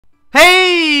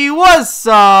Hey, what's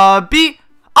up,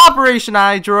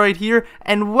 OPERATIONiDROID here,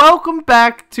 and welcome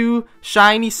back to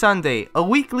Shiny Sunday, a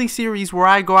weekly series where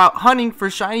I go out hunting for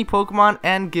shiny Pokemon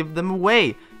and give them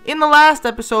away. In the last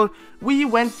episode, we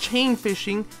went chain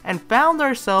fishing and found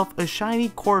ourselves a shiny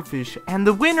Corphish, and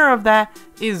the winner of that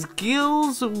is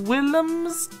Gills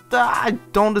Willems. I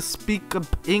don't speak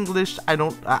English.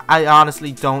 I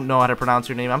honestly don't know how to pronounce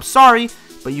your name. I'm sorry,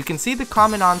 but you can see the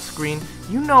comment on screen.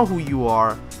 You know who you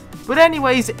are. But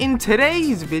anyways, in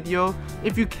today's video,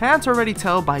 if you can't already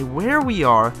tell by where we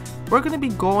are, we're going to be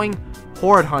going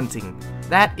horde hunting.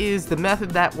 That is the method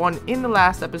that won in the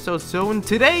last episode. So in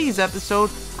today's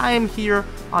episode, I am here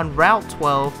on Route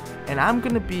 12, and I'm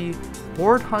going to be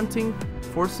horde hunting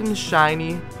for some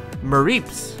shiny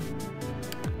Mareeps.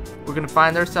 We're going to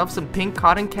find ourselves some pink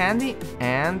cotton candy,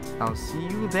 and I'll see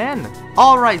you then.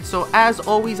 Alright, so as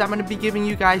always, I'm going to be giving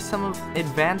you guys some of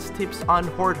advanced tips on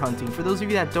horde hunting. For those of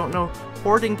you that don't know,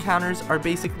 horde encounters are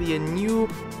basically a new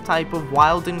type of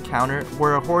wild encounter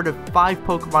where a horde of 5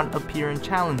 Pokemon appear and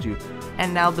challenge you.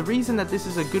 And now the reason that this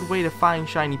is a good way to find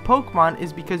shiny Pokemon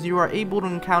is because you are able to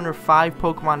encounter 5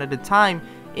 Pokemon at a time,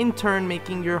 in turn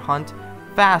making your hunt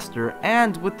faster.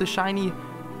 And with the shiny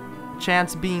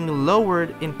chance being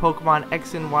lowered in Pokemon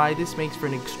X and Y, this makes for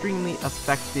an extremely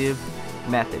effective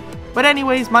method. But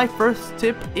anyways, my first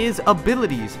tip is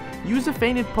abilities. Use a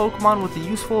fainted Pokemon with a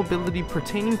useful ability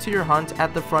pertaining to your hunt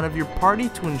at the front of your party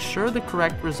to ensure the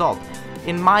correct result.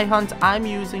 In my hunt, I'm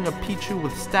using a Pichu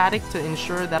with static to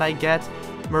ensure that I get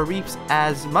Mareeps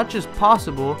as much as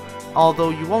possible,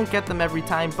 although you won't get them every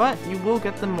time, but you will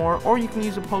get them more. Or you can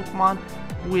use a Pokemon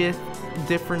with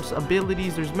different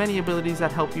abilities. There's many abilities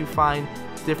that help you find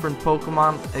different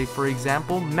Pokemon. For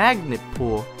example, Magnet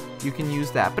Pool, you can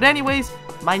use that. But anyways,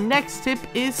 my next tip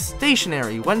is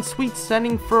stationary. When sweet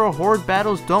sending for a horde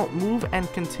battles, don't move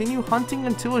and continue hunting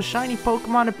until a shiny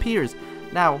Pokemon appears.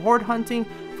 Now, horde hunting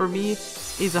for me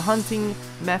is a hunting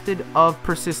method of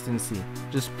persistency.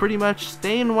 Just pretty much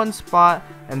stay in one spot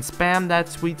and spam that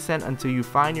sweet scent until you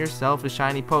find yourself a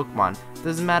shiny Pokemon.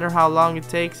 Doesn't matter how long it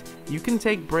takes. You can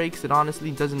take breaks. It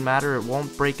honestly doesn't matter. It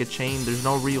won't break a chain. There's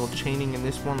no real chaining in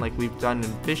this one like we've done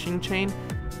in fishing chain.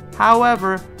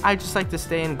 However, I just like to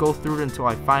stay and go through it until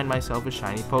I find myself a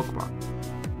shiny Pokemon.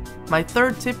 My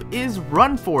third tip is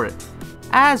run for it.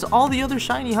 As all the other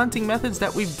shiny hunting methods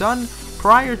that we've done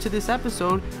prior to this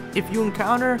episode, if you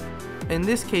encounter, in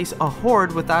this case, a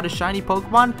horde without a shiny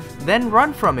Pokemon, then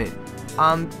run from it.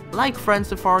 Like Friend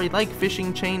Safari, like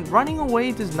Fishing Chain, running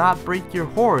away does not break your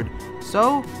horde.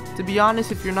 So, to be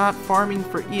honest, if you're not farming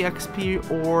for EXP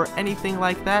or anything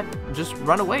like that, just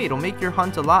run away. It'll make your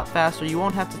hunt a lot faster. You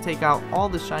won't have to take out all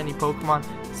the shiny Pokemon.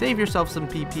 Save yourself some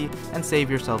PP and save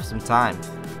yourself some time.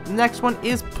 The next one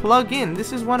is plug in.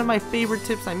 This is one of my favorite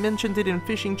tips. I mentioned it in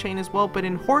Fishing Chain as well, but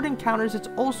in horde encounters it's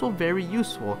also very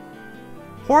useful.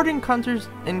 Horde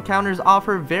encounters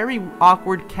offer very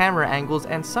awkward camera angles,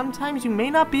 and sometimes you may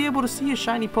not be able to see a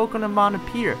shiny Pokemon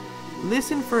appear.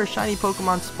 Listen for a shiny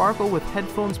Pokemon sparkle with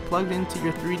headphones plugged into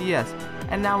your 3DS.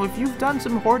 And now if you've done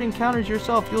some horde encounters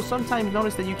yourself, you'll sometimes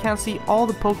notice that you can't see all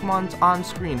the Pokemons on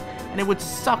screen, and it would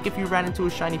suck if you ran into a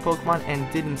shiny Pokemon and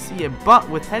didn't see it, but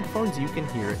with headphones you can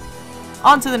hear it.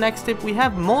 On to the next tip, we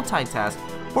have multitask.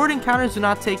 Horde encounters do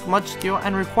not take much skill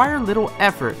and require little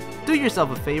effort. Do yourself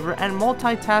a favor and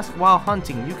multitask while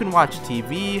hunting. You can watch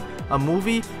TV, a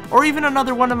movie, or even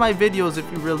another one of my videos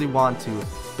if you really want to.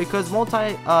 Because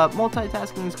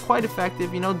multitasking is quite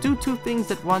effective. Do 2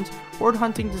 things at once. Horde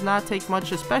hunting does not take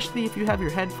much, especially if you have your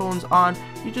headphones on.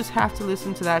 You just have to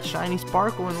listen to that shiny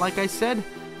sparkle, and like I said,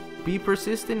 be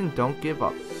persistent and don't give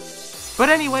up. But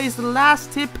anyways, the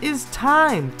last tip is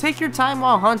time. Take your time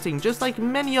while hunting. Just like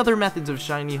many other methods of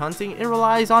shiny hunting, it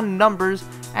relies on numbers,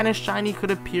 and a shiny could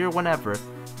appear whenever.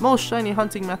 Most shiny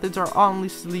hunting methods are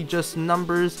honestly just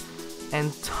numbers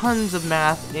and tons of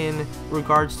math in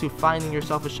regards to finding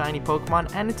yourself a shiny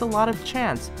Pokemon, and it's a lot of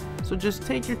chance. So just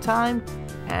take your time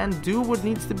and do what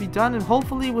needs to be done, and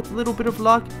hopefully with a little bit of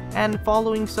luck and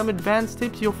following some advanced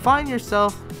tips, you'll find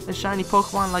yourself a shiny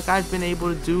Pokemon like I've been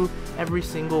able to do every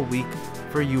single week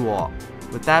for you all.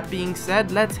 With that being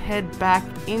said, let's head back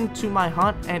into my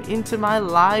hunt and into my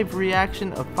live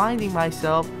reaction of finding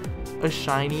myself a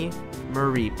shiny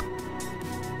Mareep.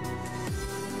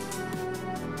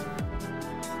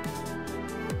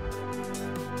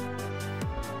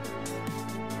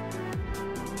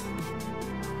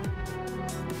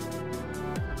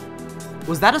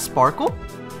 Was that a sparkle?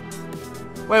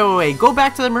 Wait, go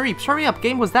back to the Mareeps. Hurry up,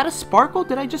 game. Was that a sparkle?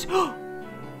 Did I just...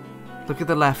 Look at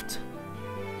the left.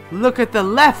 Look at the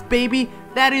left, baby.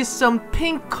 That is some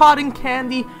pink cotton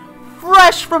candy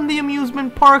fresh from the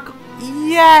amusement park.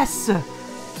 Yes!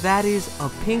 That is a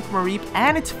pink Mareep,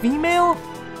 and it's female?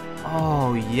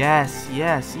 Oh, yes,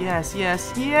 yes, yes,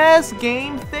 yes, yes,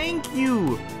 game, thank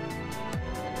you.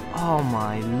 Oh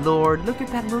my lord, look at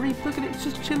that Mareep, look at it, it's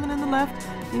just chilling in the left.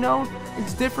 You know,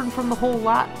 it's different from the whole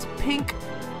lot, it's pink.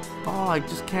 Oh, I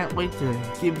just can't wait to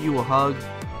give you a hug.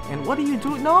 And what are you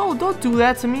doing? No, don't do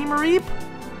that to me, Mareep.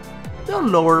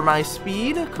 Don't lower my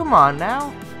speed, come on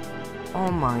now. Oh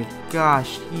my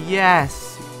gosh,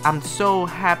 yes. I'm so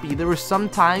happy. There were some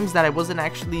times that I wasn't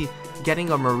actually getting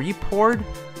a Mareep Horde.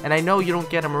 And I know you don't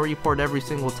get a Mareep Horde every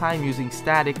single time. Using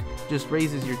static just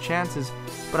raises your chances.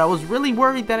 But I was really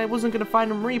worried that I wasn't going to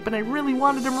find a Mareep. And I really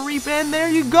wanted a Mareep. And there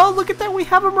you go. Look at that. We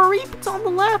have a Mareep. It's on the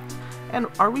left. And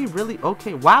are we really?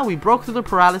 Okay. Wow. We broke through the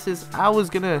paralysis. I was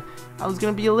gonna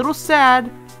be a little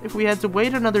sad if we had to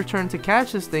wait another turn to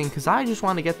catch this thing. Because I just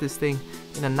want to get this thing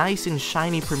in a nice and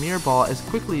shiny Premier Ball as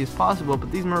quickly as possible.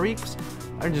 But these Mareeps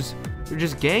are they're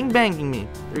just gangbanging me.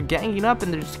 They're ganging up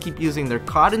and they just keep using their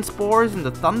cotton spores and the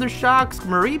thunder shocks.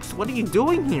 Mareeps, what are you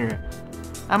doing here?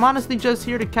 I'm honestly just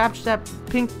here to catch that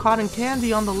pink cotton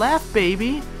candy on the left,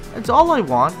 baby. That's all I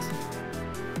want.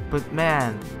 But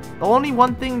man, the only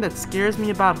one thing that scares me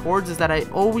about Hordes is that I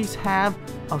always have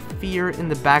a fear in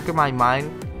the back of my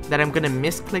mind that I'm gonna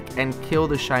misclick and kill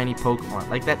the shiny Pokemon.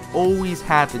 Like, that always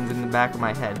happens in the back of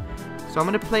my head. So I'm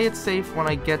gonna play it safe when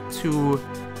I get to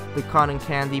the cotton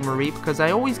candy Mareep, because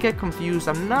I always get confused.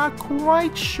 I'm not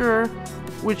quite sure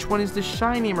which one is the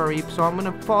shiny Mareep, so I'm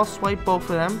gonna false swipe both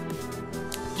of them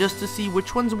just to see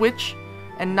which one's which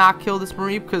and not kill this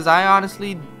Mareep, because I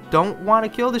honestly don't want to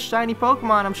kill this shiny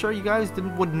Pokemon. I'm sure you guys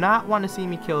would not want to see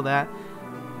me kill that.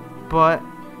 But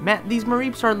man, these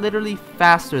Mareeps are literally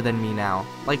faster than me now.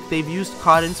 Like, they've used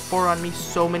Cotton Spore on me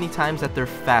so many times that they're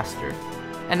faster.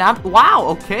 And wow,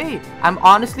 okay. I'm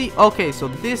honestly, okay, so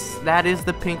that is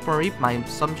the pink Mareep. My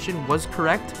assumption was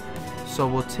correct. So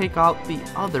we'll take out the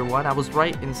other one. I was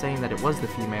right in saying that it was the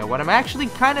female one. I'm actually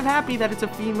kind of happy that it's a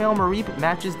female Mareep. It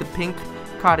matches the pink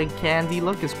cotton candy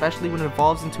look, especially when it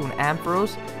evolves into an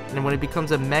Ampharos. And then when it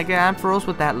becomes a Mega Ampharos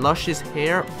with that luscious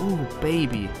hair. Ooh,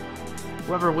 baby.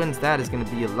 Whoever wins that is going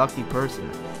to be a lucky person.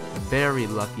 A very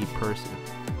lucky person.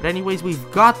 But anyways,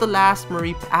 we've got the last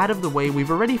Mareep out of the way.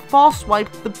 We've already false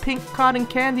swiped the pink cotton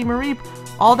candy Mareep.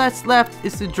 All that's left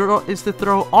is to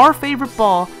throw our favorite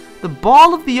ball, the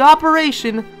ball of the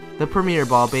operation, the Premier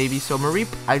Ball, baby. So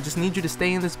Mareep, I just need you to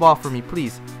stay in this ball for me,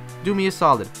 please. Do me a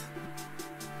solid.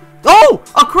 Oh,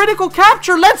 a critical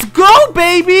capture. Let's go,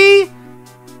 baby.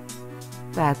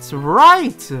 That's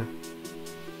right.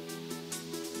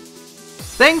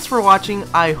 Thanks for watching.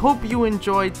 I hope you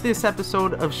enjoyed this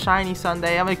episode of Shiny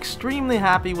Sunday. I'm extremely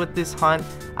happy with this hunt.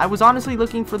 I was honestly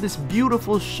looking for this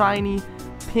beautiful shiny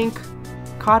pink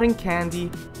cotton candy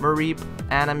Mareep,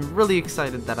 and I'm really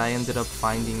excited that I ended up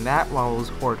finding that while I was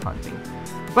horde hunting.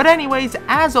 But anyways,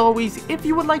 as always, if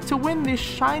you would like to win this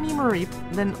shiny Mareep,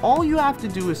 then all you have to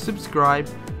do is subscribe,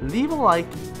 leave a like,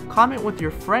 comment with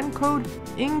your friend code,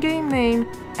 in-game name,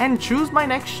 and choose my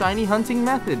next shiny hunting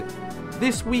method.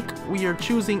 This week, we are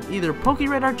choosing either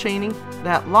Pokeradar chaining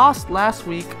that lost last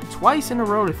week twice in a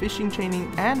row to fishing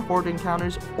chaining and horde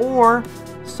encounters, or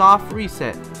soft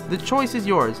reset. The choice is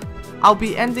yours. I'll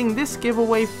be ending this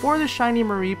giveaway for the shiny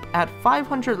Mareep at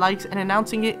 500 likes and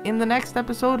announcing it in the next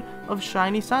episode of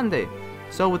Shiny Sunday.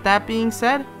 So with that being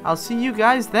said, I'll see you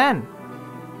guys then.